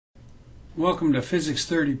Welcome to Physics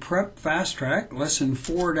 30 Prep Fast Track, Lesson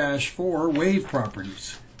 4-4, Wave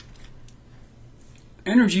Properties.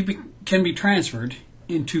 Energy can be transferred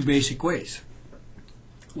in two basic ways.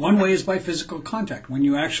 One way is by physical contact, when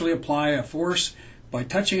you actually apply a force by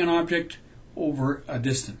touching an object over a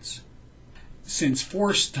distance. Since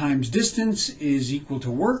force times distance is equal to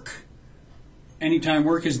work, anytime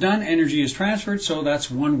work is done, energy is transferred, so that's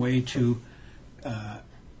one way to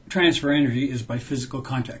transfer energy is by physical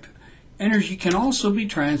contact. Energy can also be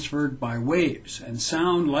transferred by waves, and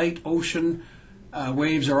sound, light, ocean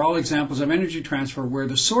waves are all examples of energy transfer where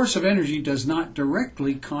the source of energy does not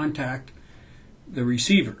directly contact the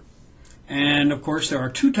receiver. And of course there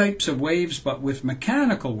are two types of waves, but with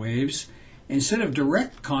mechanical waves, instead of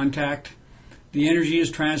direct contact, the energy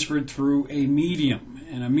is transferred through a medium.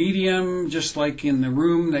 And a medium, just like in the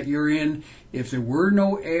room that you're in, if there were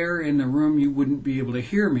no air in the room, you wouldn't be able to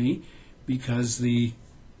hear me because the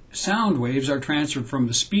sound waves are transferred from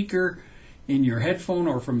the speaker in your headphone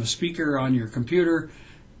or from the speaker on your computer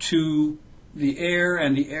to the air,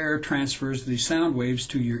 and the air transfers the sound waves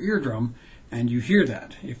to your eardrum, and you hear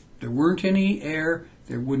that. If there weren't any air,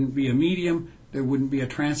 there wouldn't be a medium, there wouldn't be a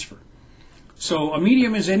transfer. So a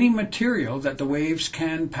medium is any material that the waves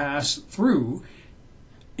can pass through.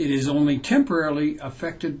 It is only temporarily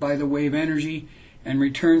affected by the wave energy and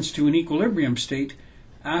returns to an equilibrium state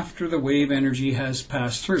after the wave energy has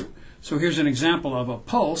passed through. So here's an example of a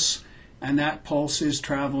pulse, and that pulse is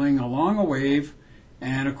traveling along a wave,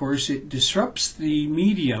 and of course it disrupts the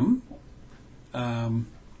medium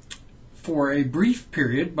for a brief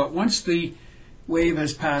period, but once the wave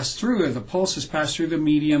has passed through, or the pulse has passed through, the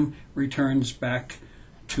medium returns back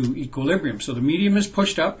to equilibrium. So the medium is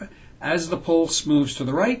pushed up as the pulse moves to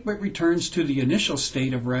the right, but returns to the initial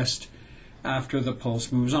state of rest after the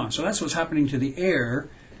pulse moves on. So that's what's happening to the air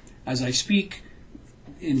as I speak.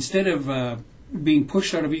 Instead of being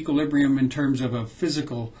pushed out of equilibrium in terms of a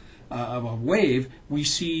physical of a wave, we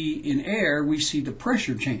see in air, we see the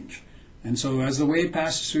pressure change. And so as the wave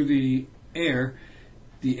passes through the air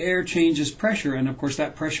changes pressure, and of course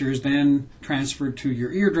that pressure is then transferred to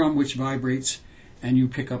your eardrum, which vibrates, and you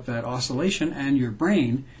pick up that oscillation, and your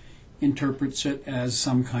brain interprets it as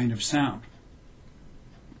some kind of sound.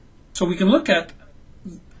 So we can look at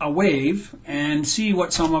a wave and see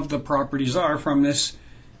what some of the properties are from this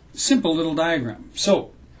simple little diagram.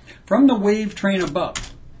 So from the wave train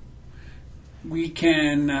above, we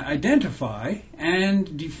can identify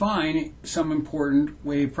and define some important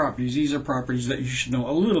wave properties. These are properties that you should know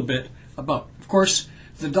a little bit about. Of course,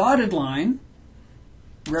 the dotted line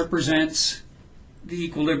represents the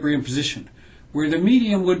equilibrium position, where the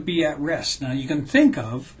medium would be at rest. Now you can think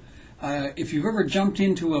of if you've ever jumped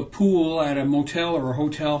into a pool at a motel or a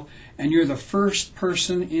hotel and you're the first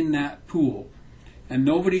person in that pool and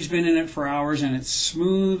nobody's been in it for hours and it's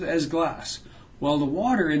smooth as glass. Well, the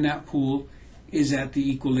water in that pool is at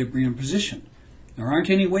the equilibrium position. There aren't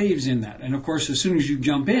any waves in that. And of course, as soon as you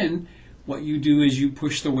jump in, what you do is you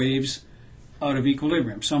push the waves out of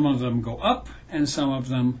equilibrium. Some of them go up and some of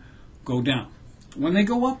them go down. When they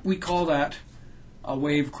go up, we call that a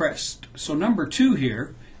wave crest. So number 2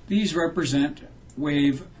 here, these represent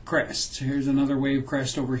wave crests. Here's another wave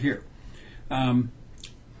crest over here.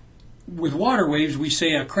 With water waves, we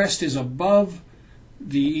say a crest is above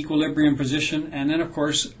the equilibrium position, and then of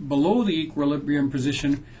course below the equilibrium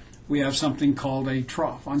position we have something called a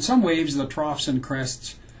trough. On some waves the troughs and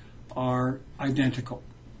crests are identical,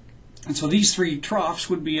 and so these three troughs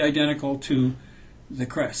would be identical to the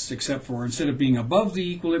crests, except for instead of being above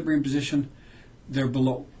the equilibrium position, they're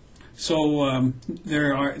below. So they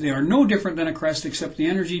are no different than a crest, except the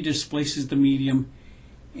energy displaces the medium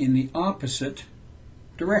in the opposite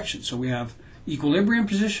direction. So we have equilibrium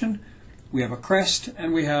position, we have a crest,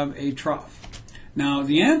 and we have a trough. Now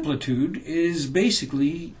the amplitude is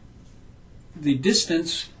basically the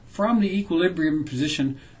distance from the equilibrium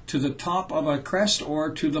position to the top of a crest or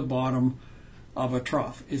to the bottom of a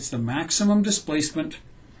trough. It's the maximum displacement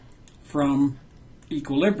from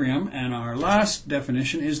equilibrium, and our last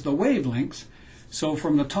definition is the wavelength. So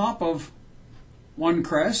from the top of one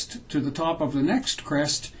crest to the top of the next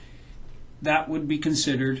crest, that would be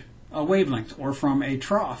considered a wavelength, or from a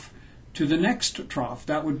trough to the next trough,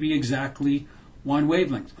 that would be exactly one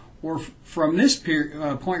wavelength. Or from this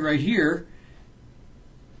point right here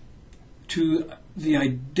to the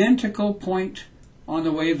identical point on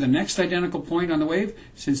the wave, the next identical point on the wave,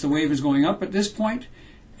 since the wave is going up at this point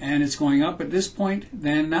and it's going up at this point,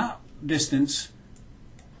 then that distance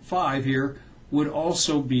 5 here would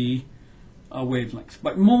also be a wavelength.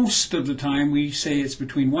 But most of the time we say it's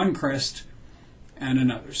between one crest and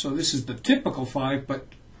another. So this is the typical 5, but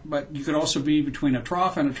but you could also be between a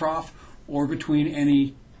trough and a trough, or between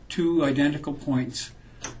any two identical points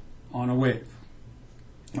on a wave.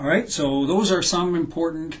 All right, so those are some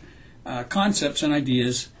important concepts and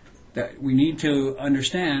ideas that we need to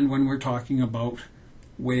understand when we're talking about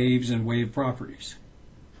waves and wave properties.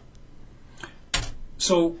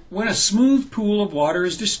 So when a smooth pool of water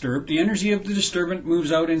is disturbed, the energy of the disturbance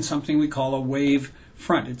moves out in something we call a wave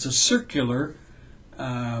front. It's a circular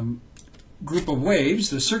group of waves.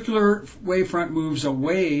 The circular wave front moves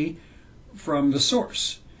away from the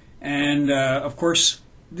source. And of course,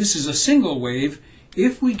 this is a single wave.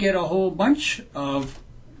 If we get a whole bunch of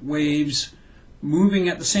waves moving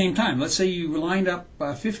at the same time, let's say you lined up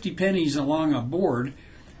 50 pennies along a board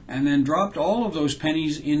and then dropped all of those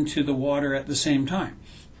pennies into the water at the same time.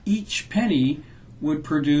 Each penny would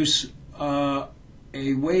produce a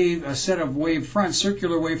set of wave fronts,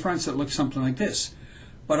 circular wave fronts that look something like this.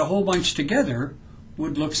 But a whole bunch together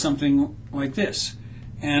would look something like this.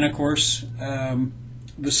 And of course,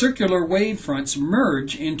 the circular wave fronts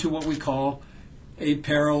merge into what we call a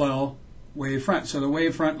parallel wave front. So the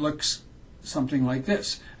wave front looks something like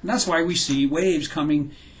this. And that's why we see waves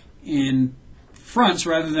coming in fronts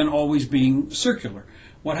rather than always being circular.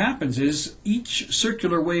 What happens is each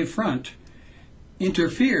circular wave front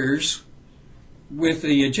interferes with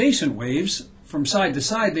the adjacent waves. From side to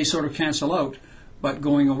side they sort of cancel out, but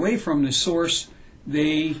going away from the source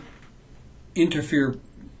they interfere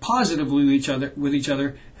positively with each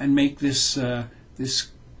other and make this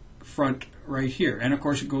this front right here. And of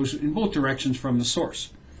course it goes in both directions from the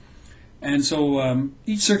source. And so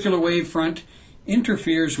each circular wave front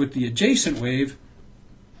interferes with the adjacent wave,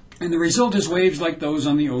 and the result is waves like those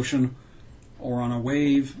on the ocean or on a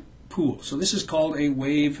wave pool. So this is called a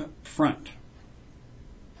wave front.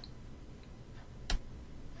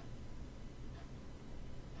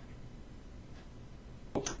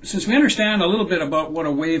 Since we understand a little bit about what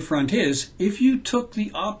a wave front is, if you took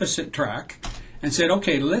the opposite track and said,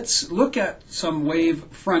 okay, let's look at some wave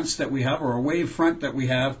fronts that we have, or a wave front that we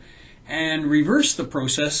have, and reverse the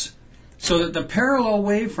process so that the parallel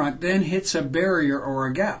wave front then hits a barrier or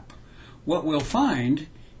a gap. What we'll find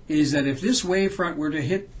is that if this wave front were to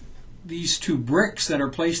hit these two bricks that are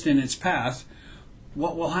placed in its path,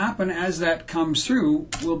 what will happen as that comes through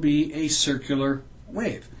will be a circular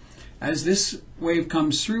wave. As this wave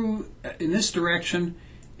comes through in this direction,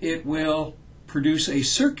 it will produce a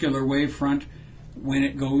circular wave front when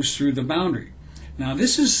it goes through the boundary. Now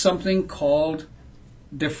this is something called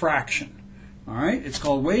diffraction. All right, it's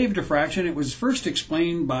called wave diffraction. It was first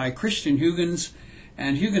explained by Christian Huygens,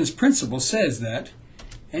 and Huygens' principle says that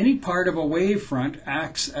any part of a wave front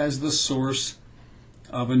acts as the source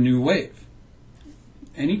of a new wave.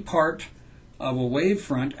 Any part of a wave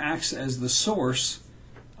front acts as the source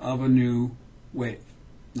of a new wave.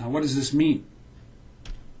 Now, what does this mean?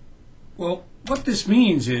 Well, what this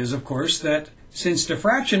means is, of course, that since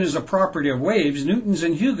diffraction is a property of waves, Newton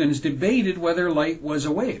and Huygens debated whether light was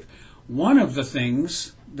a wave. One of the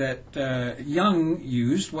things that Young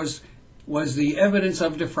used was the evidence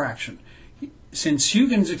of diffraction. Since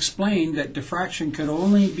Huygens explained that diffraction could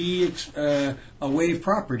only be a wave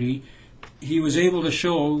property, he was able to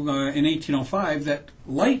show in 1805 that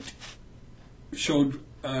light showed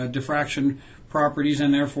diffraction properties,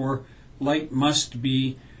 and therefore light must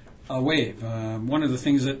be a wave. One of the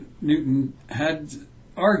things that Newton had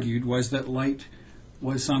argued was that light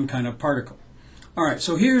was some kind of particle. All right,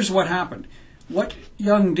 so here's what happened. What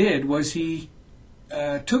Young did was he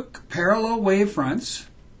took parallel wave fronts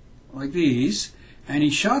like these, and he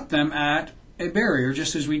shot them at a barrier,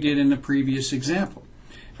 just as we did in the previous example.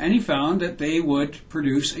 And he found that they would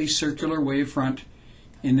produce a circular wave front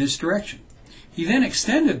in this direction. He then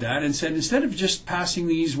extended that and said, instead of just passing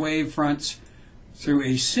these wave fronts through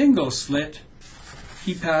a single slit,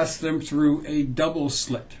 he passed them through a double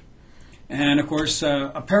slit. And of course,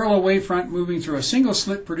 a parallel wave front moving through a single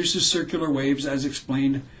slit produces circular waves, as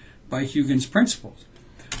explained by Huygens' principles.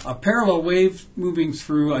 A parallel wave moving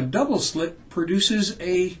through a double slit produces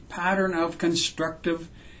a pattern of constructive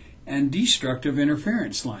and destructive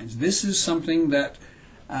interference lines. This is something that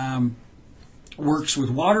works with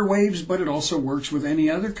water waves, but it also works with any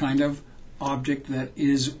other kind of object that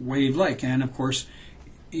is wave-like. And of course,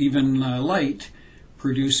 even light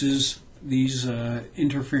produces these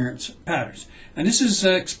interference patterns. And this is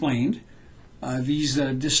explained. These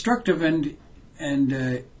destructive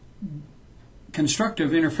and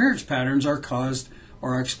constructive interference patterns are caused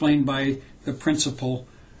or are explained by the principle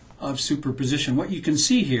of superposition. What you can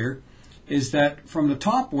see here is that from the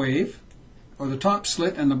top wave, or the top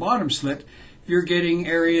slit and the bottom slit, you're getting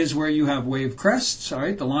areas where you have wave crests. All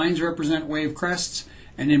right, the lines represent wave crests,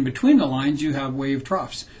 And in between the lines you have wave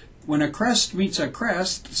troughs. When a crest meets a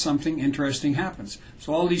crest, something interesting happens.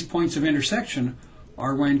 So all these points of intersection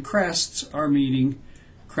are when crests are meeting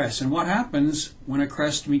crests. And what happens when a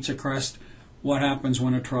crest meets a crest? What happens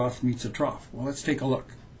when a trough meets a trough? Well, let's take a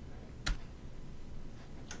look.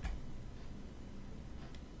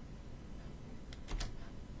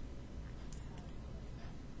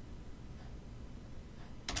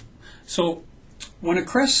 So when a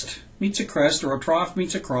crest meets a crest or a trough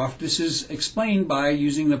meets a trough, this is explained by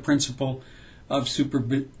using the principle of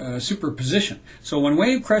superposition. So when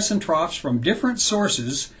wave crests and troughs from different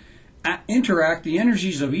sources interact, the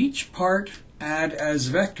energies of each part add as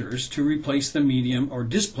vectors to replace the medium or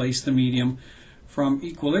displace the medium from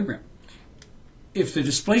equilibrium. If the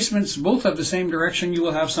displacements both have the same direction, you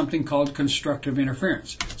will have something called constructive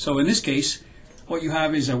interference. So in this case, what you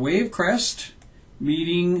have is a wave crest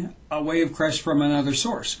meeting a wave crest from another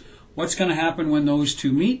source. What's going to happen when those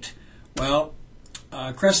two meet? Well,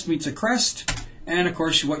 a crest meets a crest, and of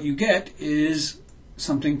course what you get is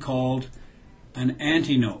something called an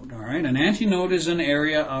antinode. All right, an antinode is an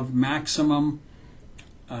area of maximum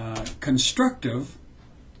constructive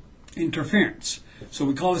interference. So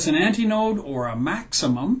we call this an antinode or a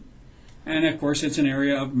maximum, and of course it's an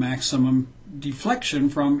area of maximum deflection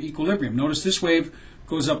from equilibrium. Notice this wave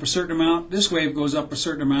goes up a certain amount, this wave goes up a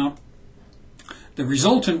certain amount. The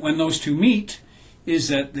resultant when those two meet is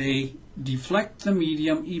that they deflect the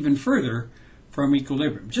medium even further from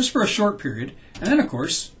equilibrium, just for a short period, and then of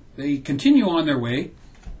course they continue on their way.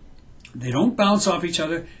 They don't bounce off each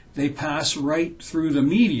other, they pass right through the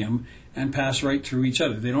medium and pass right through each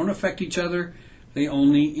other. They don't affect each other, they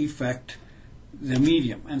only affect the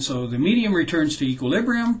medium. And so the medium returns to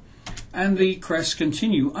equilibrium, and the crests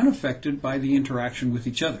continue unaffected by the interaction with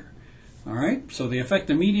each other. All right, so they affect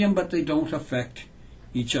the medium, but they don't affect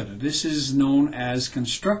each other. This is known as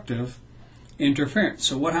constructive interference.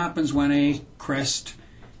 So what happens when a crest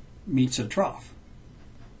meets a trough?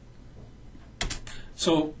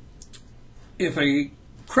 So if a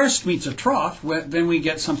crest meets a trough, then we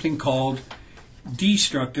get something called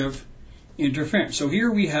destructive interference. So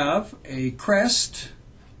here we have a crest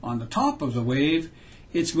on the top of the wave,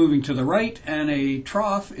 it's moving to the right, and a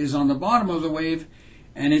trough is on the bottom of the wave,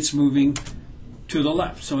 and it's moving to the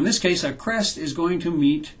left. So in this case, a crest is going to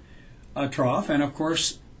meet a trough, and of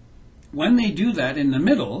course, when they do that in the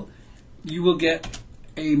middle, you will get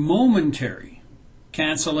a momentary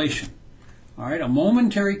cancellation. All right, a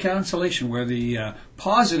momentary cancellation where the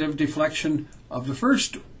positive deflection of the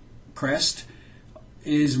first crest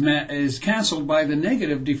is canceled by the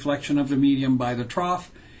negative deflection of the medium by the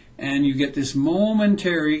trough, and you get this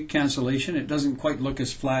momentary cancellation. It doesn't quite look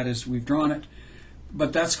as flat as we've drawn it,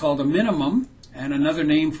 but that's called a minimum, and another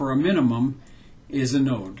name for a minimum is a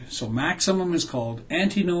node. So maximum is called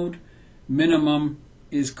antinode, minimum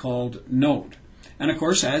is called node. And of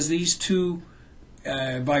course, as these two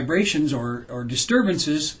vibrations or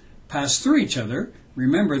disturbances pass through each other,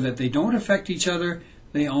 remember that they don't affect each other,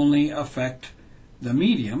 they only affect the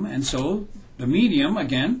medium. And so the medium,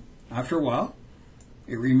 again, after a while,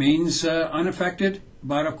 it remains unaffected,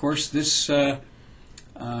 but of course this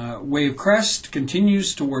wave crest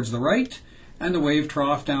continues towards the right, and the wave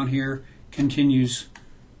trough down here continues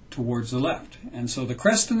towards the left. And so the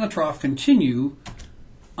crest and the trough continue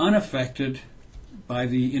unaffected by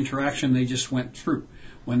the interaction they just went through.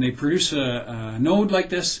 When they produce a node like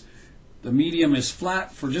this, the medium is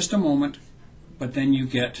flat for just a moment, but then you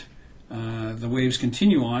get the waves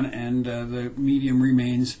continue on, and the medium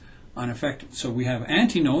remains unaffected. So we have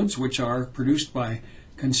antinodes, which are produced by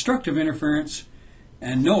constructive interference,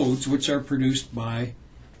 and nodes, which are produced by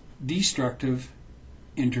destructive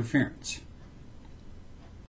interference.